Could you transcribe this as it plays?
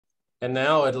And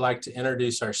now I'd like to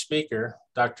introduce our speaker.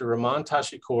 Dr. Rahman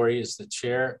Tashakkori is the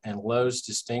chair and Lowe's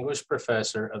Distinguished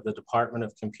Professor of the Department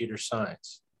of Computer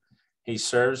Science. He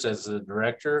serves as the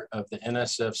director of the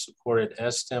NSF-supported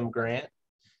STEM grant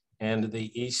and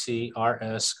the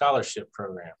ECRS scholarship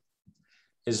program.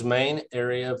 His main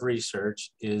area of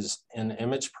research is in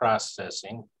image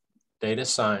processing, data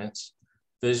science,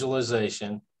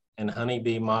 visualization, and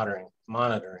honeybee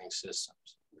monitoring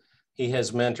systems. He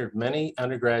has mentored many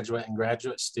undergraduate and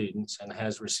graduate students and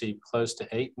has received close to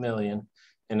 $8 million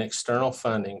in external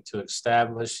funding to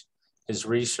establish his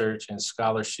research and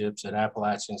scholarships at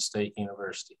Appalachian State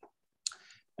University.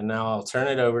 And now I'll turn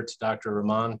it over to Dr.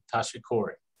 Rahman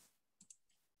Tashakkori.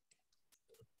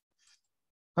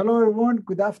 Hello, everyone.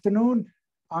 Good afternoon.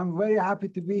 I'm very happy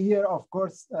to be here. Of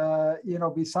course,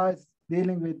 besides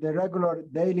dealing with the regular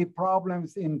daily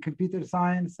problems in computer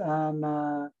science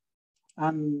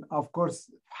and of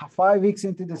course, 5 weeks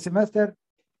into the semester,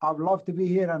 I'd love to be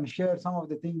here and share some of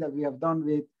the things that we have done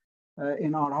with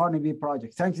in our honeybee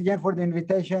project. Thanks again for the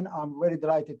invitation. I'm very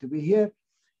delighted to be here.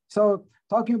 So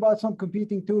talking about some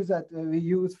computing tools that we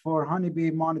use for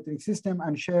honeybee monitoring system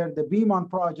and share the Beemon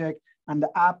project and the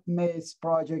Appstate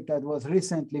project that was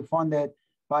recently funded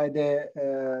by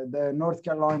the North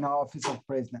Carolina Office of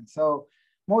President. So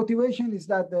motivation is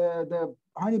that the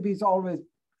honeybee is always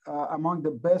among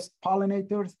the best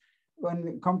pollinators. When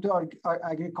it comes to our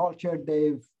agriculture,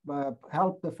 they've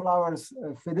helped the flowers'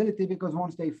 fidelity because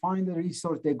once they find the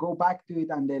resource, they go back to it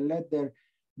and they let their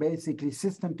basically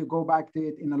system to go back to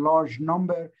it in a large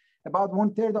number. About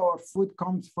 1/3 of our food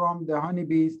comes from the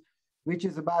honeybees, which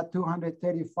is about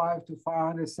 $235 to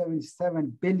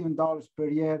 $577 billion per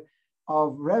year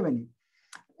of revenue.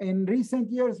 In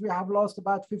recent years, we have lost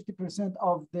about 50%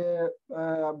 of the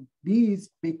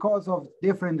bees because of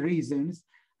different reasons.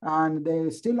 And they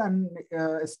still,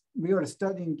 we are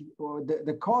studying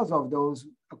the cause of those.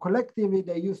 Collectively,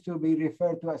 they used to be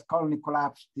referred to as colony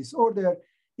collapse disorder.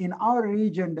 In our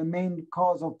region, the main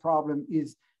cause of problem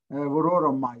is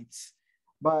varroa mites.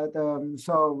 But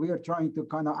so we are trying to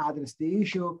kind of address the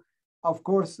issue. Of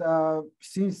course,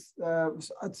 since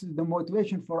the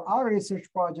motivation for our research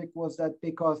project was that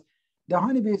because the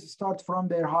honeybees start from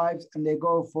their hives and they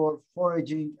go for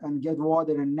foraging and get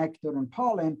water and nectar and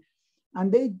pollen,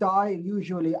 and they die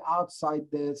usually outside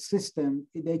the system.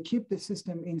 They keep the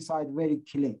system inside very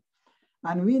clean.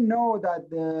 And we know that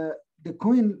the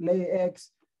queen lay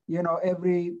eggs,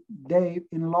 every day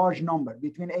in large number,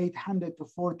 between 800 to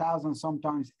 4,000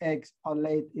 sometimes eggs are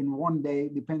laid in one day,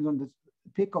 depends on the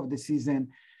peak of the season.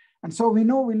 And so we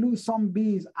know we lose some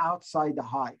bees outside the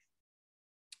hive.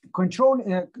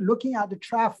 Looking at the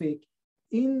traffic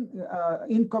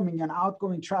incoming and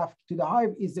outgoing traffic to the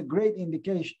hive is a great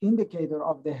indicator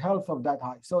of the health of that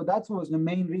hive. So that was the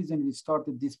main reason we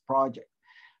started this project.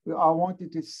 I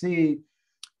wanted to see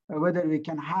whether we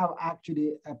can have actually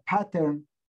a pattern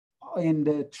in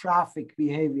the traffic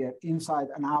behavior inside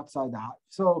and outside the hive.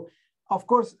 So of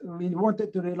course, we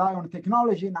wanted to rely on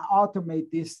technology and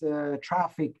automate this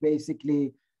traffic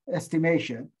basically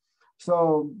estimation. So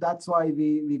that's why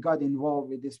we got involved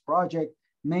with this project.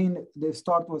 The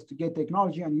start was to get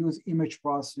technology and use image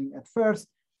processing at first.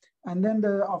 And then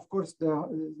of course,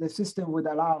 the system would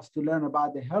allow us to learn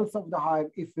about the health of the hive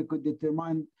if we could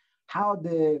determine how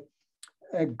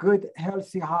a good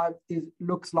healthy hive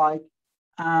looks like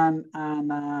and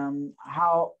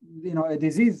how a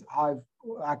disease hive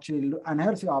actually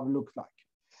unhealthy hive looks like.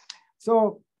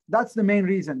 So that's the main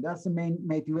reason. That's the main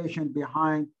motivation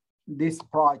behind this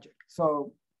project.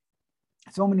 So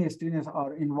many students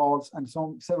are involved and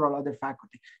several other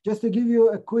faculty. Just to give you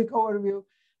a quick overview,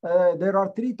 there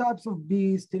are 3 types of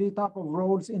bees, 3 types of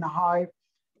roles in a hive.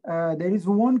 There is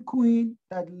one queen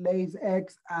that lays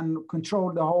eggs and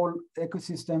control the whole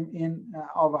ecosystem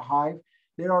of a hive.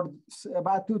 There are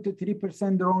about 2 to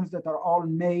 3% drones that are all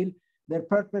male. Their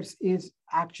purpose is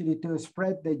actually to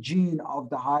spread the gene of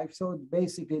the hive. So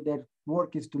basically their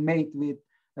work is to mate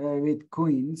with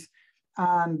queens.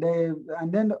 And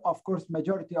then of course,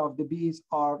 majority of the bees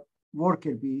are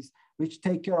worker bees, which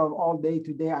take care of all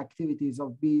day-to-day activities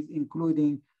of bees,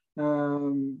 including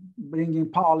bringing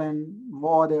pollen,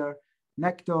 water,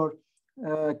 nectar,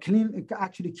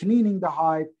 actually cleaning the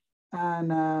hive,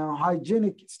 and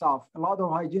hygienic stuff, a lot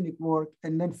of hygienic work,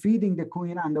 and then feeding the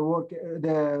queen and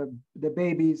the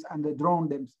babies and the drone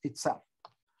itself.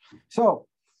 So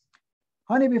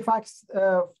honeybee facts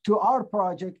to our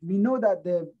project, we know that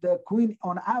the queen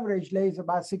on average lays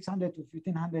about 600 to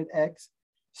 1,500 eggs.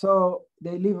 So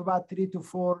they live about 3 to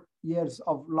 4 years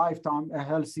of lifetime, a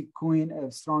healthy queen,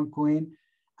 a strong queen.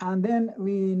 And then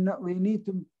we need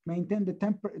to maintain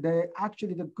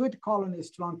actually the good colony,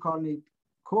 strong colony,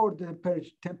 core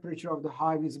temperature of the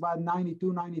hive is about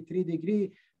 92, 93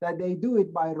 degrees, that they do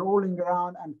it by rolling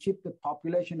around and keep the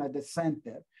population at the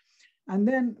center. And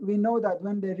then we know that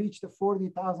when they reach the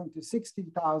 40,000 to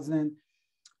 60,000,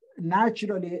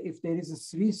 naturally, if there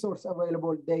is a resource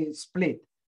available, they split.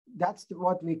 That's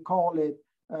what we call it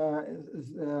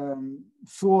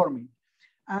swarming.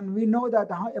 And we know that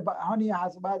honey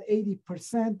has about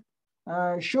 80%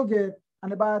 sugar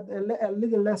and about a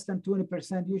little less than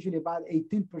 20%, usually about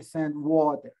 18%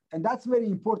 water. And that's very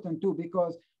important too,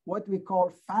 because what we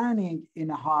call fanning in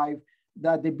a hive,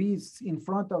 that the bees in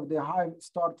front of the hive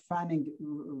start fanning,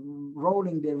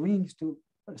 rolling their wings to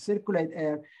circulate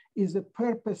air, is the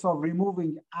purpose of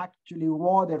removing actually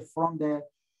water from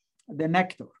the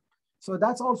nectar. So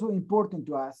that's also important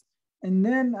to us. And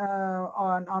then,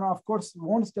 and of course,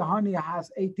 once the honey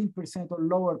has 18% or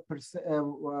lower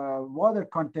water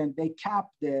content, they cap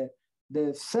the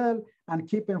cell and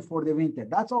keep them for the winter.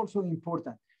 That's also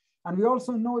important. And we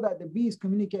also know that the bees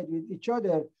communicate with each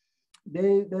other.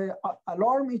 They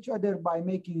alarm each other by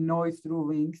making noise through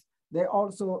wings. They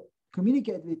also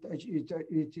communicate with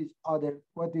each other,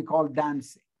 what we call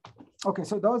dancing. Okay,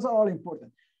 so those are all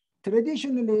important.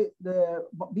 Traditionally, the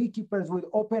beekeepers would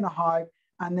open a hive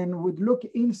and then would look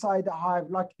inside the hive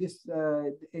like this,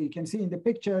 you can see in the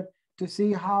picture, to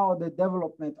see how the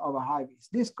development of a hive is.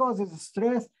 This causes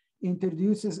stress,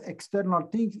 introduces external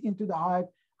things into the hive,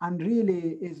 and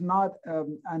really is not,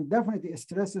 and definitely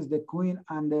stresses the queen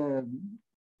and the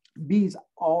bees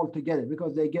all together,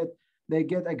 because they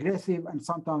get aggressive, and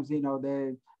sometimes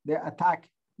they attack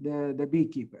the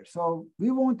beekeeper. So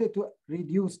we wanted to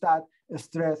reduce that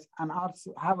stress and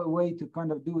also have a way to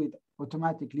kind of do it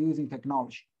automatically using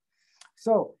technology.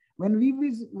 So when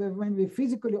we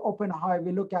physically open a hive,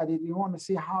 we look at it, we want to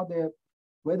see how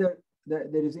whether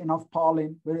there is enough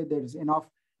pollen, whether there is enough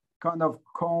kind of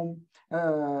comb,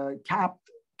 capped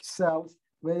cells,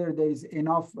 whether there is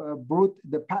enough brood,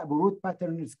 the brood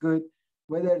pattern is good,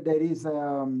 whether there is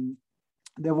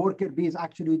the worker bees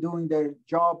actually doing their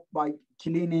job by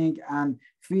cleaning and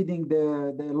feeding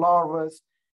the larvae.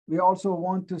 We also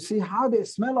want to see how the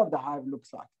smell of the hive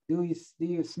looks like. Do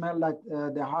you smell like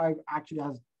the hive actually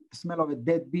has the smell of a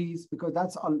dead bees? Because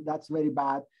that's very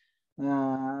bad.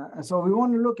 So we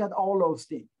want to look at all those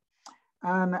things.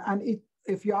 And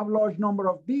if you have a large number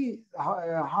of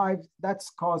hives, that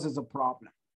causes a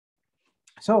problem.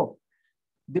 So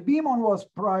the Beemon was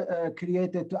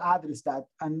created to address that,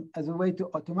 and as a way to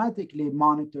automatically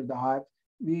monitor the hive,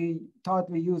 we thought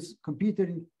we use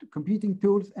computing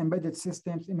tools, embedded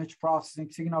systems, image processing,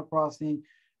 signal processing,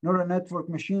 neural network,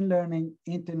 machine learning,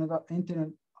 Internet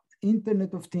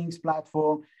of Things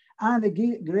platform, and a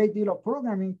great deal of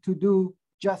programming to do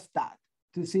just that,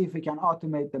 to see if we can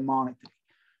automate the monitoring.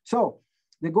 So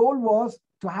the goal was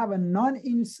to have a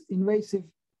non-invasive,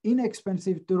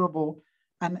 inexpensive, durable,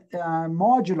 and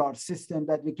modular system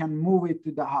that we can move it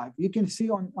to the hive. You can see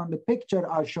on the picture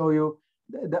I'll show you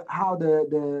how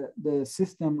the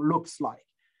system looks like.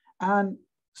 And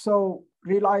so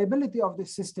reliability of the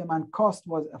system and cost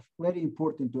was very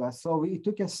important to us. So it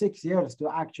took us 6 years to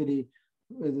actually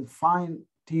fine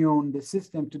tune the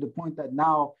system to the point that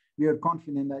now we are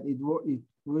confident that it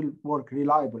will work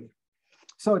reliably.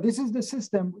 So this is the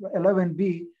system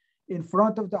 11B. In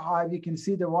front of the hive, you can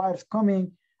see the wires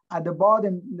coming. At the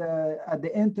bottom, at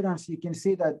the entrance, you can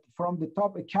see that from the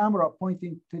top, a camera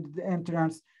pointing to the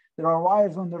entrance. There are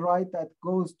wires on the right that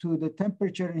goes to the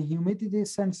temperature and humidity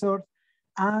sensor,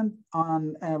 and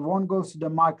one goes to the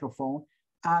microphone.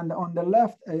 And on the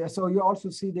left, so you also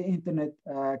see the internet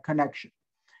connection.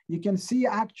 You can see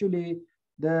actually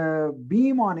the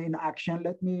Beemon in action.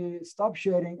 Let me stop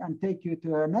sharing and take you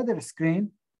to another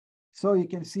screen so you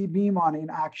can see Beemon in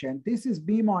action. This is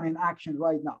Beemon in action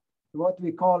right now, what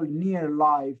we call near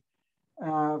live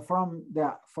from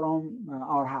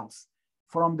our house,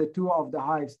 from the two of the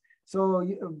hives. So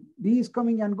bees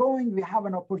coming and going, we have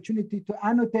an opportunity to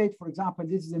annotate. For example,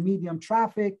 this is a medium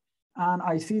traffic, and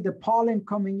I see the pollen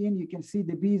coming in. You can see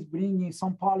the bees bringing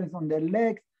some pollen on their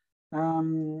legs.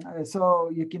 So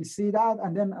you can see that,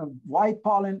 and then white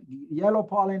pollen, yellow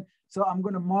pollen. So I'm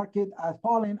going to mark it as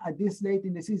pollen at this late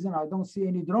in the season. I don't see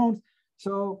any drones.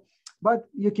 So, but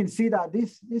you can see that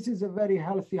this is a very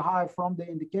healthy hive from the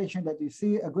indication that you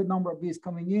see a good number of bees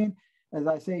coming in. As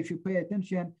I say, if you pay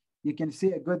attention, you can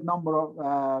see a good number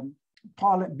of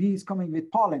bees coming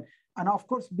with pollen. And of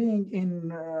course, being in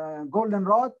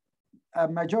goldenrod, a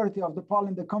majority of the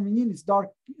pollen that coming in is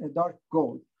dark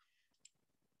gold.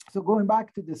 So going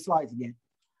back to the slides again.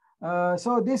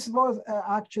 So this was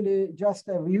actually just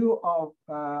a view of,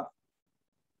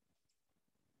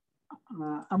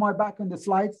 am I back on the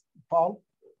slides, Paul?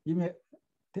 Give me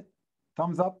a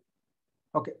thumbs up.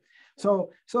 Okay, so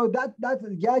that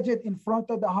gadget in front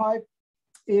of the hive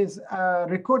is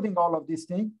recording all of these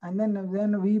things, and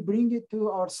then we bring it to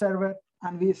our server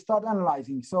and we start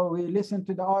analyzing. So we listen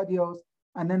to the audios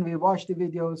and then we watch the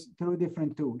videos through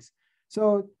different tools.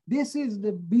 So this is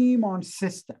the Beemon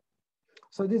system.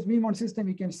 So this Beemon system,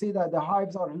 you can see that the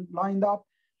hives are lined up,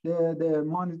 the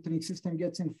monitoring system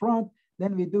gets in front,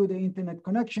 then we do the internet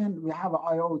connection. We have an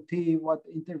IoT,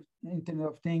 Internet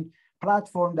of Things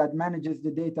platform that manages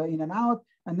the data in and out.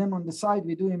 And then on the side,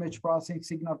 we do image processing,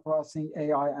 signal processing,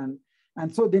 AI.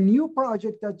 And so the new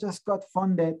project that just got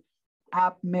funded,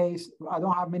 App Maze, I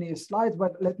don't have many slides,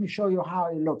 but let me show you how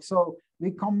it looks. So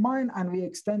we combine and we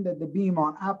extended the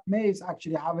Beemon. App Maze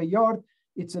actually have a yard.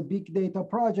 It's a big data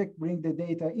project, bring the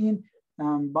data in.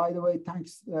 By the way,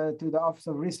 thanks to the Office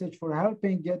of Research for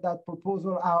helping get that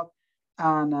proposal out.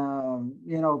 And,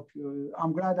 you know,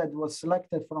 I'm glad that it was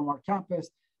selected from our campus.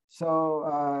 So,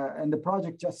 and the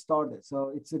project just started.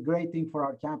 So it's a great thing for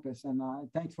our campus, and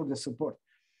thanks for the support.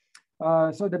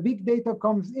 So the big data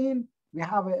comes in. We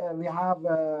have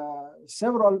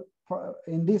several,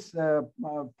 in this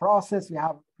process, we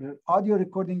have audio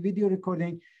recording, video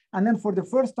recording. And then for the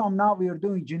first time now, we are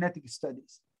doing genetic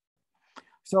studies.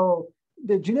 So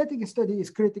the genetic study is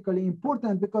critically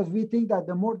important because we think that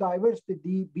the more diverse the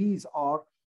bees are,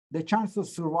 the chance of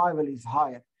survival is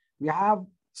higher. We have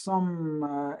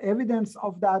some evidence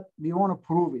of that. We want to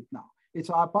prove it now. It's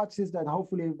a hypothesis that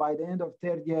hopefully by the end of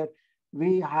third year,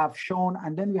 we have shown,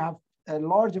 and then we have a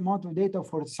large amount of data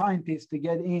for scientists to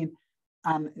get in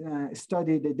and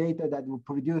study the data that we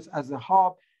produce as a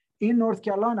hub in North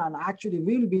Carolina, and actually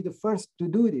we'll be the first to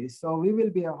do this. So we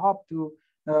will be a hub to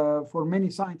for many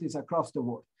scientists across the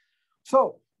world.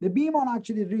 So the Beemon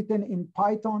actually written in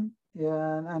Python,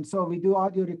 and so we do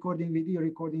audio recording, video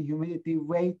recording, humidity,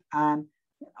 weight, and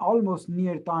almost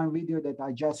near time video that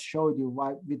I just showed you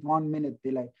with 1 minute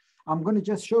delay. I'm going to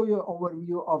just show you an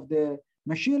overview of the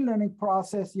machine learning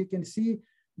process. You can see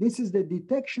this is the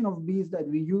detection of bees that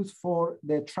we use for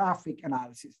the traffic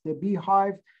analysis. The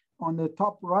beehive on the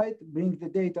top right brings the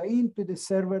data into the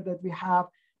server that we have.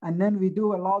 And then we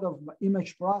do a lot of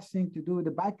image processing to do the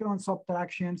background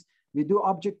subtractions. We do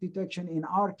object detection. In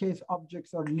our case,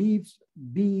 objects are leaves,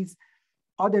 bees,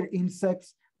 other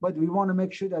insects, but we want to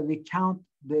make sure that we count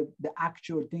the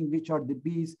actual thing, which are the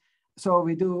bees. So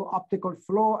we do optical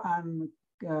flow and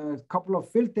a couple of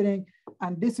filtering,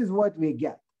 and this is what we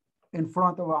get. In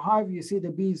front of a hive, you see the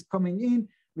bees coming in,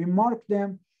 we mark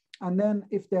them, and then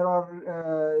if there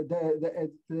are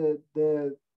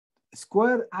the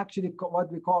square, actually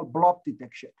what we call blob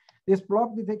detection. This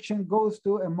blob detection goes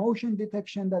to a motion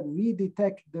detection that we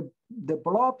detect the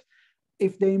blobs.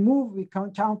 If they move, we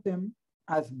can count them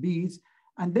as bees.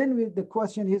 And then the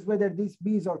question is whether these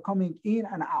bees are coming in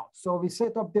and out. So we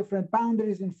set up different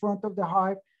boundaries in front of the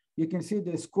hive. You can see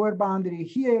the square boundary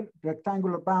here,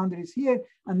 rectangular boundaries here,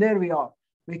 and there we are.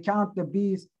 We count the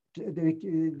bees,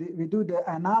 we do the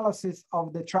analysis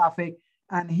of the traffic.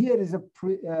 And here is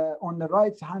on the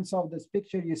right hand side of this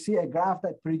picture, you see a graph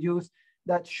that produced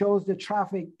that shows the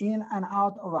traffic in and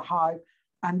out of a hive.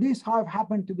 And this hive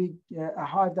happened to be a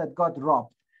hive that got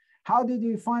robbed. How did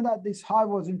we find out this hive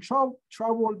was in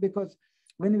trouble? Because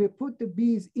when we put the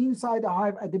bees inside the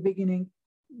hive at the beginning,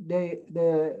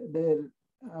 the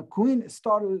queen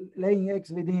started laying eggs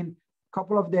within a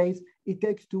couple of days. It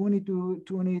takes 20 to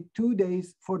 22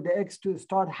 days for the eggs to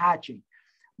start hatching.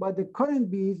 But the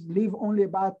current bees live only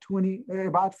about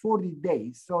 40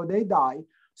 days, so they die.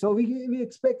 So we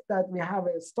expect that we have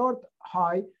a start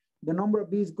high, the number of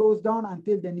bees goes down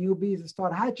until the new bees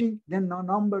start hatching, then the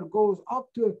number goes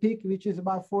up to a peak, which is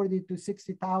about 40 to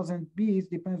 60,000 bees,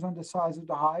 depends on the size of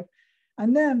the hive.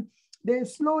 And then they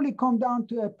slowly come down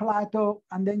to a plateau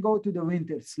and then go to the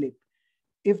winter sleep.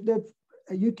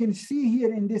 You can see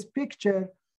here in this picture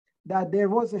that there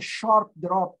was a sharp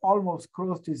drop almost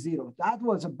close to zero. That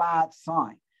was a bad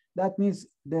sign. That means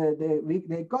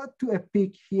they got to a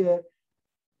peak here,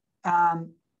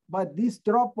 but this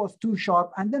drop was too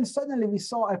sharp. And then suddenly we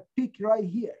saw a peak right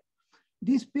here.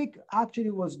 This peak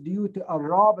actually was due to a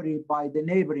robbery by the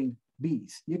neighboring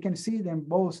bees. You can see them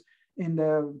both in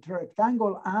the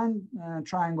rectangle and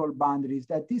triangle boundaries,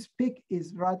 that this peak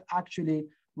is right actually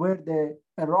where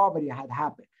a robbery had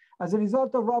happened. As a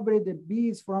result of robbery, the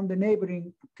bees from the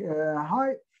neighboring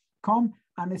hive come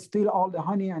and steal all the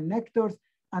honey and nectars,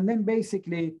 and then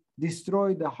basically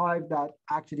destroy the hive that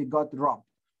actually got robbed.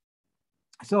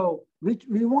 So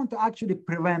we want to actually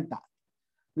prevent that.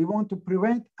 we want to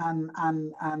prevent, and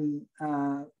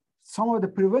some of the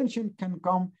prevention can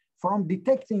come from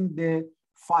detecting the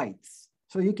fights.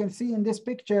 So you can see in this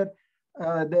picture,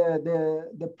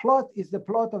 the plot is the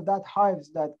plot of that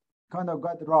hives that kind of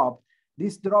got robbed.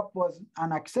 This drop was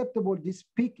unacceptable. This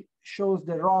peak shows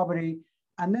the robbery.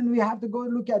 And then we have to go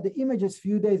look at the images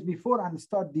few days before and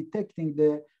start detecting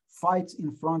the fights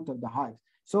in front of the hives.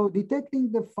 So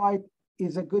detecting the fight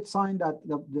is a good sign that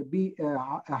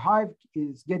a hive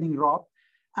is getting robbed.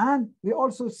 And we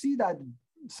also see that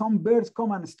some birds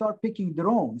come and start picking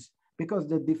drones because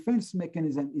the defense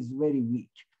mechanism is very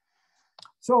weak.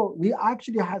 So we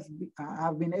actually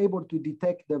have been able to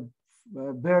detect the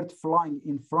bird flying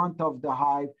in front of the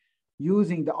hive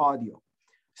using the audio.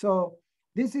 So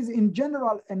this is in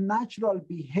general a natural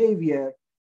behavior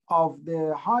of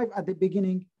the hive at the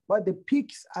beginning, but the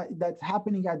peaks that's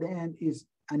happening at the end is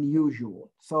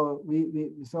unusual. So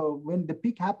so when the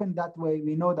peak happened that way,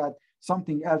 we know that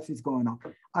something else is going on.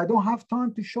 I don't have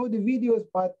time to show the videos,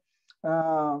 but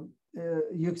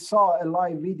you saw a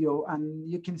live video, and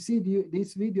you can see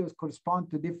these videos correspond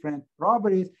to different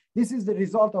robberies. This is the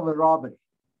result of a robbery.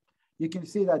 You can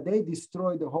see that they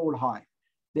destroy the whole hive.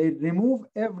 They remove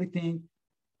everything,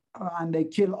 and they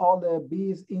kill all the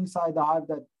bees inside the hive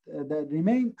that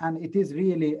remain, and it is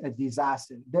really a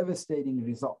disaster, devastating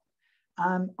result.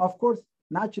 And of course,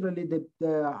 naturally,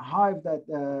 the hive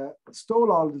that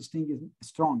stole all this thing is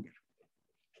stronger.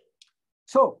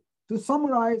 So to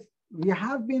summarize, we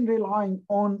have been relying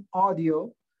on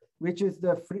audio, which is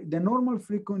the normal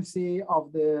frequency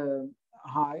of the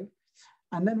hive.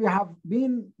 And then we have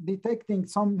been detecting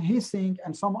some hissing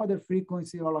and some other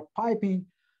frequency or like piping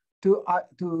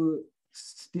to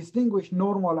distinguish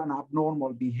normal and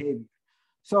abnormal behavior.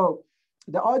 So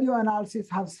the audio analysis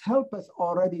has helped us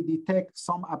already detect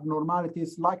some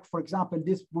abnormalities, like for example,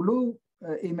 this blue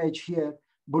image here,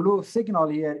 blue signal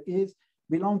here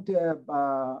belong to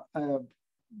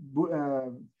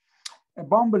a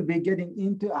bumblebee getting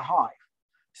into a hive.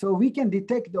 So we can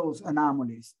detect those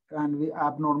anomalies and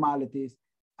abnormalities.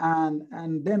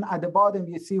 And then at the bottom,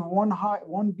 you see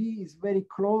one bee is very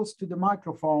close to the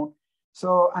microphone.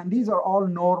 So, and these are all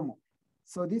normal.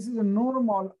 So this is a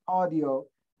normal audio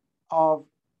of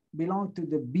belong to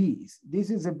the bees. This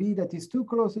is a bee that is too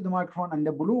close to the microphone, and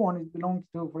the blue one belongs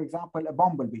to, for example, a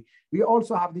bumblebee. We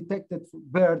also have detected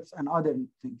birds and other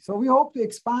things. So we hope to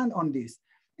expand on this.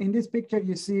 In this picture,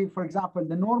 you see, for example,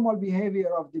 the normal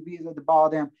behavior of the bees at the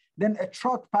bottom, then a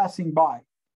truck passing by.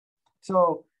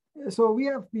 So we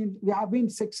have been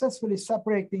successfully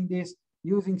separating this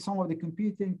using some of the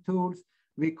computing tools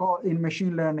we call in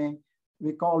machine learning,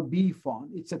 we call Beemon.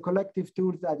 It's a collective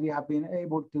tool that we have been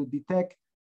able to detect.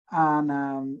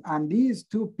 And these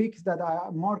two peaks that I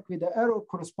marked with the arrow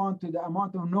correspond to the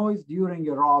amount of noise during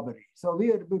a robbery. So we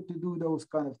are able to do those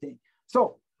kind of things.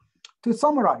 So to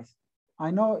summarize, I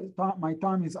know my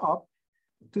time is up.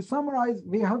 To summarize,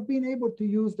 we have been able to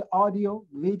use the audio,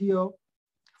 video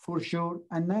for sure.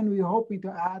 And then we're hoping to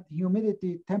add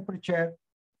humidity, temperature,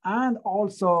 and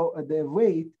also the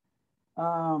weight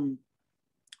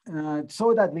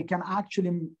so that we can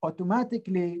actually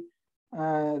automatically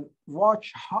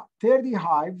watch 30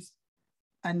 hives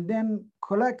and then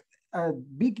collect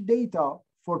big data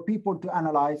for people to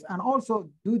analyze and also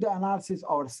do the analysis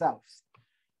ourselves.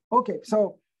 Okay,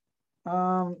 so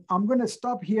I'm going to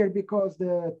stop here because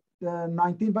the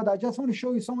 19, but I just want to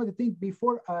show you some of the things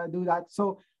before I do that.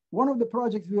 So one of the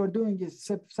projects we are doing is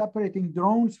separating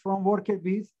drones from worker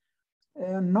bees.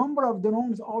 A number of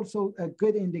drones also a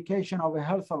good indication of the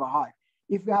health of a hive.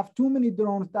 If we have too many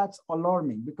drones, that's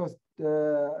alarming because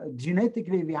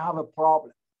genetically we have a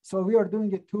problem. So we are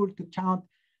doing a tool to count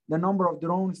the number of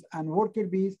drones and worker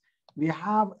bees. We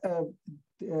have a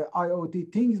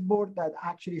IoT things board that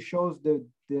actually shows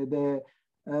the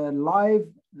live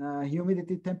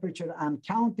humidity, temperature, and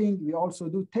counting. We also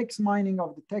do text mining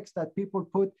of the text that people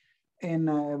put in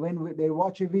when they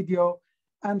watch a video.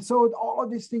 And so all of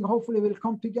these things hopefully will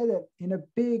come together in a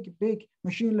big, big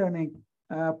machine learning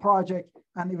project.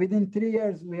 And within 3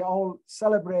 years, we all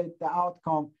celebrate the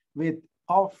outcome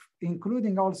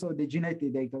including also the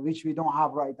genetic data, which we don't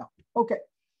have right now. Okay,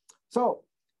 so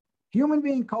human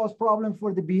beings cause problem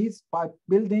for the bees by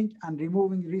building and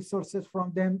removing resources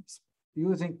from them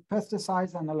using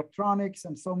pesticides and electronics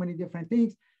and so many different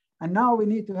things. And now we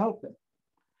need to help them.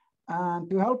 And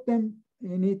to help them,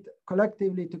 we need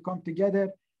collectively to come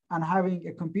together and having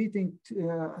a competing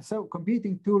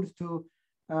tools to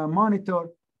monitor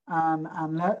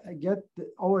and get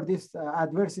over these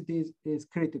adversities is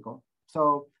critical.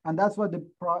 So, and that's what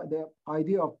the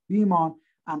idea of Beemon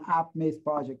and app-based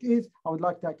project is. I would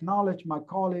like to acknowledge my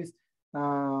colleagues,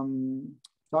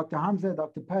 Dr. Hamza,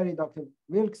 Dr. Perry, Dr.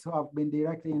 Wilkes, who have been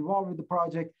directly involved with the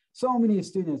project. So many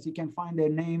students, you can find their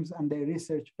names and their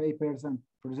research papers and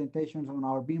presentations on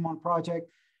our Beemon project.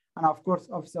 And of course,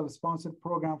 Office of Sponsored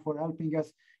Program for helping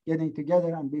us getting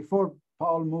together. And before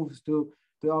Paul moves to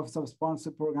the Office of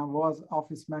Sponsored Program, was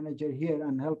office manager here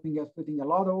and helping us putting a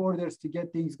lot of orders to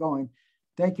get things going.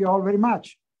 Thank you all very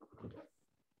much.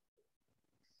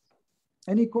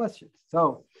 Any questions?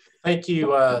 So thank you,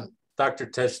 Dr.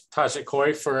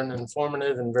 Tashakkori, for an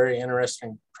informative and very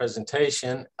interesting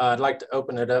presentation. I'd like to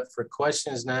open it up for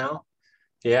questions now.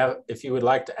 If you would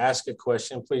like to ask a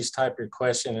question, please type your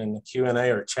question in the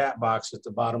Q&A or chat box at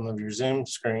the bottom of your Zoom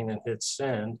screen and hit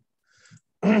send.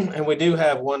 And we do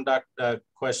have one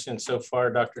question so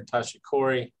far, Dr.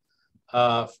 Tashakkori.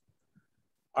 Are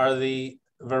the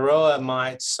Varroa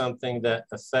mites something that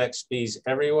affects bees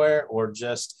everywhere or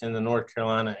just in the North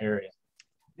Carolina area?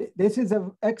 This is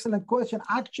an excellent question.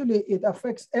 Actually, it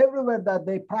affects everywhere that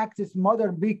they practice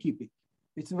modern beekeeping.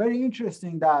 It's very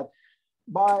interesting that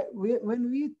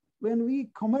when we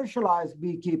commercialized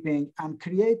beekeeping and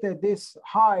created these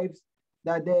hives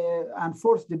that and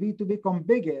forced the bee to become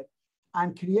bigger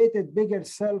and created bigger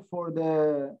cell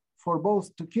for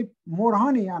both to keep more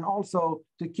honey and also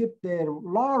to keep their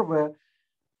larvae,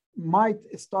 might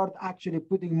start actually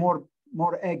putting more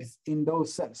eggs in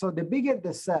those cells. So the bigger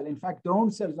the cell, in fact,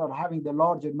 drone cells are having the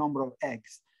larger number of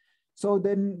eggs. So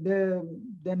then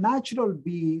the natural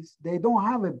bees, they don't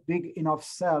have a big enough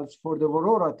cells for the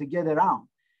Varroa to get around.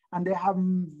 And they have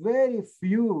very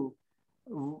few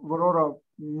Varroa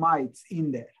mites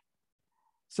in there.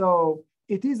 So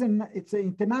it's an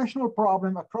international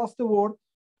problem across the world.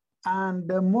 And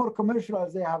the more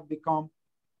commercialized they have become,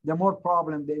 the more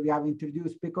problem that we have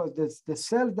introduced, because the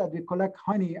cells that we collect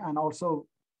honey and also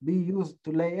be used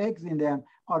to lay eggs in them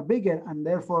are bigger, and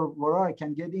therefore Varroa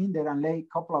can get in there and lay a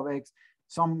couple of eggs,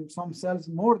 some cells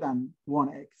more than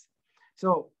one egg.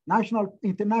 So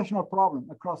international problem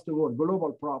across the world,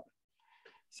 global problem.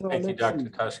 So thank you, Dr.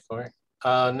 Tashakkori.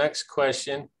 Next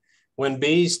question. When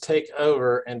bees take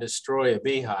over and destroy a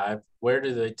beehive, where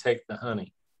do they take the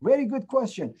honey? Very good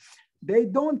question. They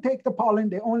don't take the pollen,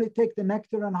 they only take the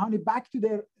nectar and honey back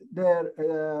to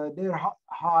their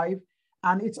hive,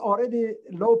 and it's already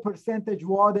low percentage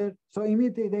water. So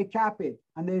immediately they cap it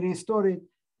and they restore it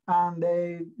and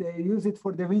they use it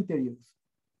for the winter use.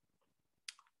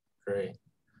 Great.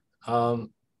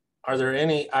 Are there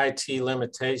any IT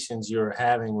limitations you're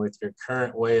having with your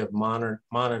current way of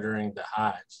monitoring the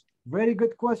hives? Very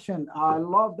good question. I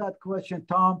love that question,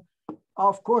 Tom.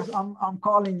 Of course, I'm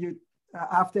calling you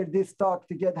after this talk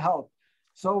to get help.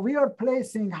 So we are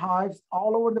placing hives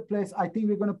all over the place. I think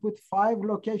we're going to put 5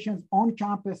 locations on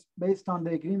campus based on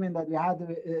the agreement that we had,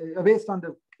 based on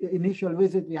the initial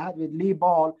visit we had with Lee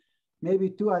Ball, maybe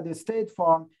 2 at the State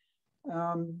Farm.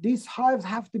 These hives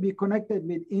have to be connected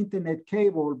with internet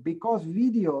cable because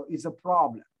video is a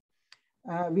problem.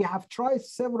 We have tried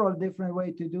several different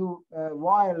ways to do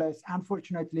wireless.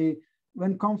 Unfortunately,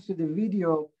 when it comes to the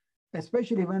video,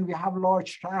 especially when we have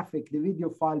large traffic, the video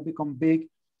file become big,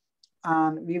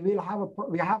 and we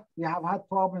have had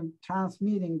problem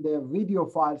transmitting the video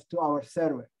files to our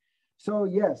server. So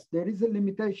yes, there is a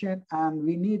limitation, and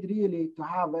we need really to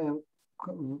have a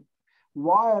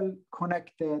wire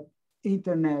connected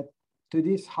internet to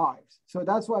these hives. So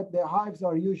that's why the hives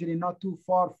are usually not too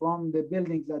far from the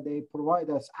buildings that they provide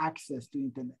us access to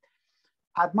internet.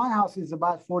 At my house is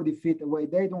about 40 feet away.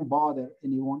 They don't bother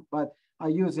anyone, but I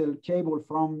use a cable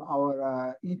from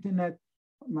our internet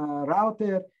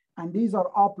router, and these are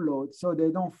uploads, so they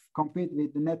don't compete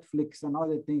with the Netflix and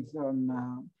other things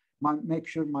on make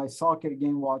sure my soccer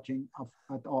game watching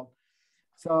at all.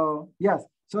 So yes,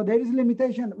 so there is a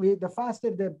limitation. The faster,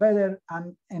 the better,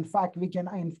 and in fact, we can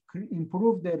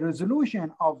improve the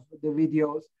resolution of the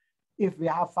videos if we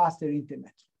have faster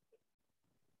internet.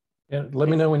 Yeah, let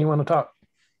me know when you want to talk.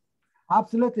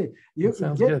 Absolutely.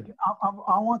 Sounds good.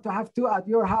 I want to have 2 at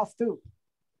your house too.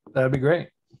 That'd be great.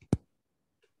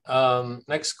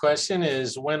 Next question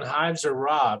is, when hives are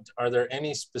robbed, are there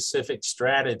any specific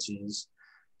strategies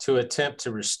to attempt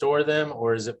to restore them,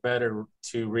 or is it better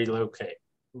to relocate?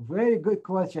 Very good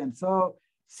question. So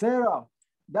Sarah,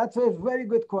 that's a very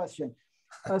good question.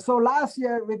 So last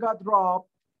year we got robbed,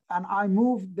 and I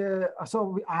moved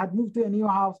I had moved to a new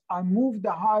house. I moved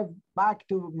the hive back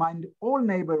to my old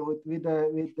neighborhood with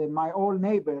my old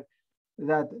neighbor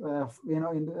that,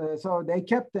 so they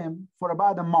kept them for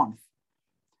about a month.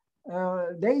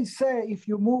 They say if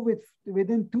you move it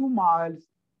within 2 miles,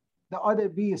 the other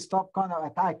bees stop kind of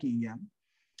attacking them.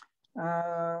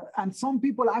 And some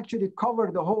people actually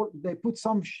cover the whole, they put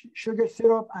some sugar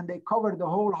syrup and they cover the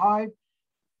whole hive.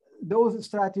 Those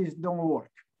strategies don't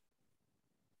work.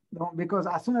 Because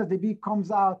as soon as the bee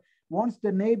comes out, once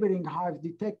the neighboring hives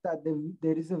detect that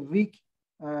there is a weak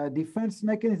defense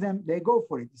mechanism, they go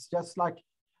for it. It's just like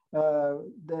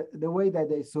the way that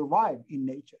they survive in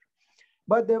nature.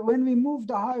 But when we moved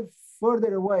the hive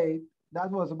further away, that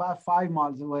was about 5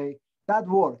 miles away, that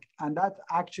worked. And that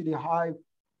actually hive,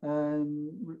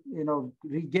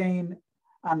 regain,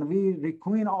 and we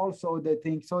requeen also the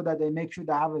thing so that they make sure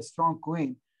they have a strong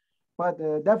queen. But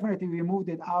definitely we moved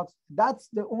it out. That's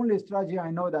the only strategy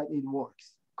I know that it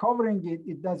works. Covering it,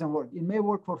 it doesn't work. It may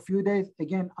work for a few days.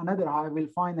 Again, another hive will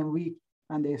find them weak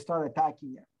and they start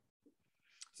attacking it.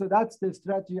 So that's the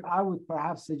strategy I would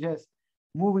perhaps suggest,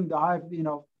 moving the hive,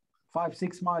 5,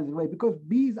 6 miles away, because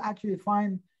bees actually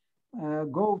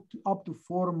go up to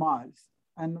 4 miles.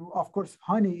 And of course,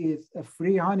 honey is a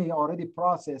free honey already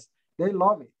processed. They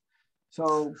love it.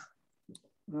 So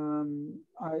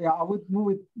I would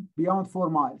move it beyond 4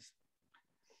 miles.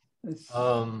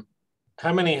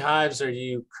 How many hives are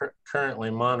you currently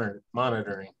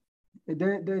monitoring?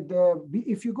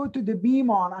 If you go to the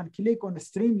Beemon and click on the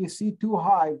stream, you see 2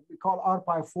 hives we call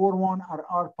RPI41 or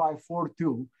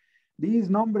RPI42. These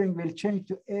numbering will change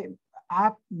to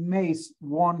Appmace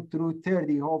 1 through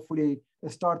 30, hopefully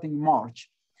starting March.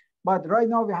 But right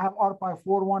now we have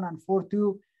RPI41 and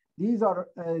 42. These are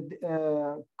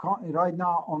right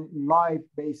now on live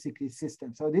basically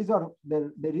system. So these are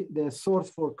the source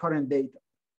for current data.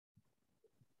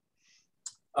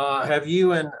 Have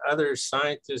you and other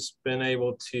scientists been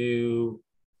able to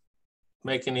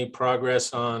make any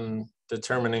progress on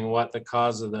determining what the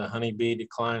cause of the honeybee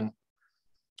decline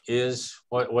is?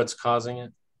 What's causing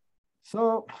it?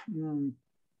 So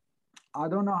I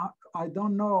don't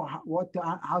know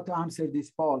how to answer this,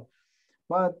 Paul,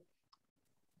 but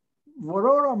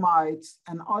varroa mites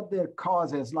and other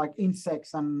causes like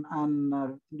insects and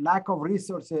lack of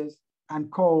resources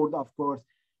and cold, of course,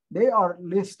 they are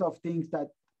list of things that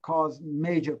cause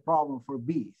major problem for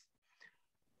bees.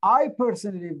 I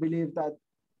personally believe that,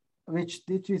 which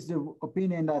is the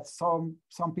opinion that some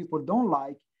people don't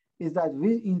like, is that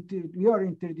we are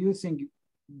introducing,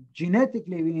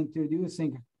 genetically we're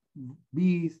introducing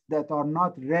bees that are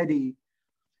not ready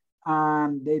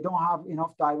and they don't have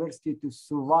enough diversity to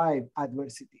survive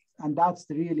adversity. And that's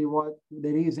really what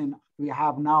the reason we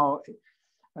have now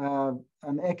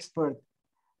an expert,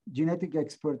 genetic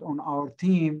expert on our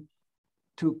team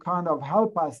to kind of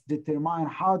help us determine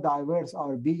how diverse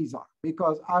our bees are.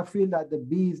 Because I feel that the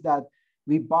bees that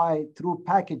we buy through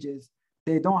packages,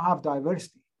 they don't have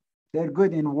diversity. They're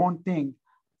good in one thing,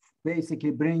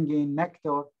 basically bringing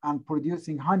nectar and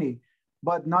producing honey,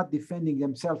 but not defending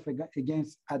themselves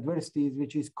against adversities,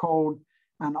 which is cold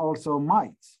and also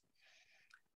mites.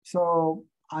 So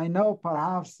I know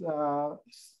perhaps,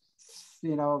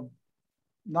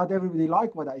 not everybody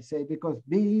like what I say because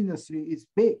bee industry is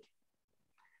big,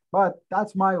 but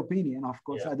that's my opinion, of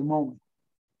course, at the moment.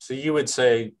 So you would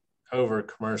say over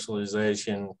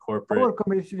commercialization, corporate. Over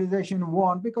commercialization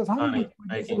one, because honey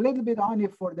produce a little bit of honey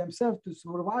for themselves to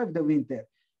survive the winter.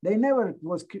 They never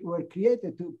were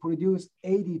created to produce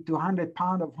 80 to 100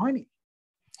 pounds of honey.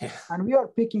 Yeah. And we are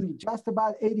picking just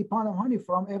about 80 pounds of honey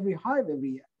from every hive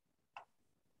every year.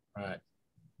 Right.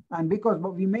 And because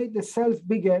we made the cells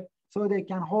bigger so they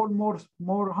can hold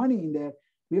more honey in there.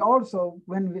 We also,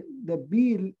 when the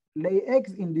bee lay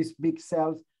eggs in these big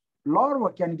cells,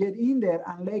 larvae can get in there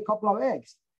and lay a couple of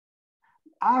eggs.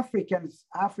 African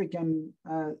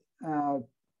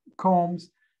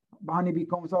combs, honeybee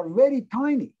combs are very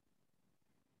tiny,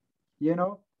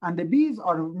 and the bees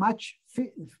are much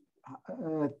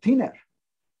thinner.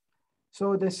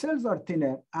 So the cells are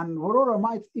thinner, and varroa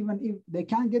mites, even if they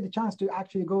can't get the chance to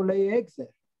actually go lay eggs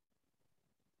there.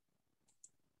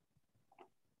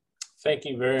 Thank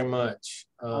you very much.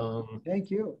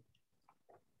 Thank you.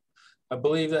 I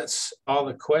believe that's all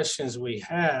the questions we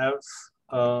have.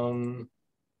 And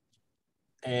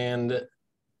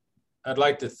I'd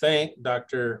like to thank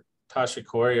Dr.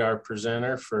 Tashakkori, our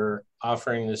presenter, for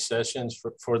offering the sessions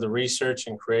for the research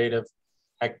and creative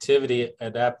activity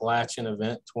at Appalachian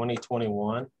event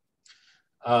 2021.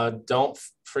 Don't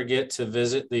forget to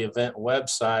visit the event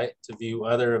website to view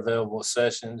other available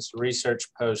sessions, research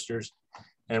posters,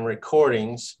 and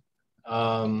recordings.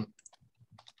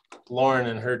 Lauren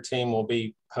and her team will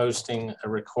be posting a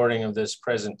recording of this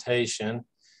presentation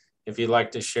if you'd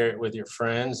like to share it with your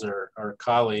friends or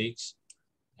colleagues.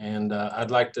 And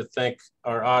I'd like to thank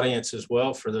our audience as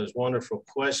well for those wonderful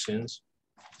questions.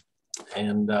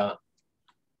 And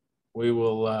we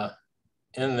will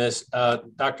in this.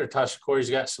 Dr. Tashakkori's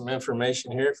got some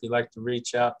information here if you'd like to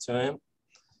reach out to him.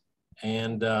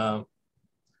 And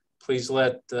please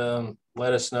let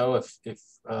us know if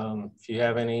you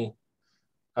have any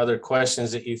other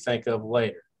questions that you think of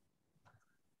later.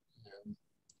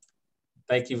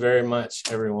 Thank you very much,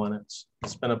 everyone.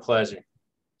 It's been a pleasure.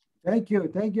 Thank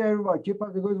you. Thank you, everyone. Keep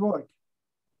up the good work.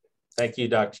 Thank you,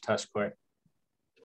 Dr. Tashakkori.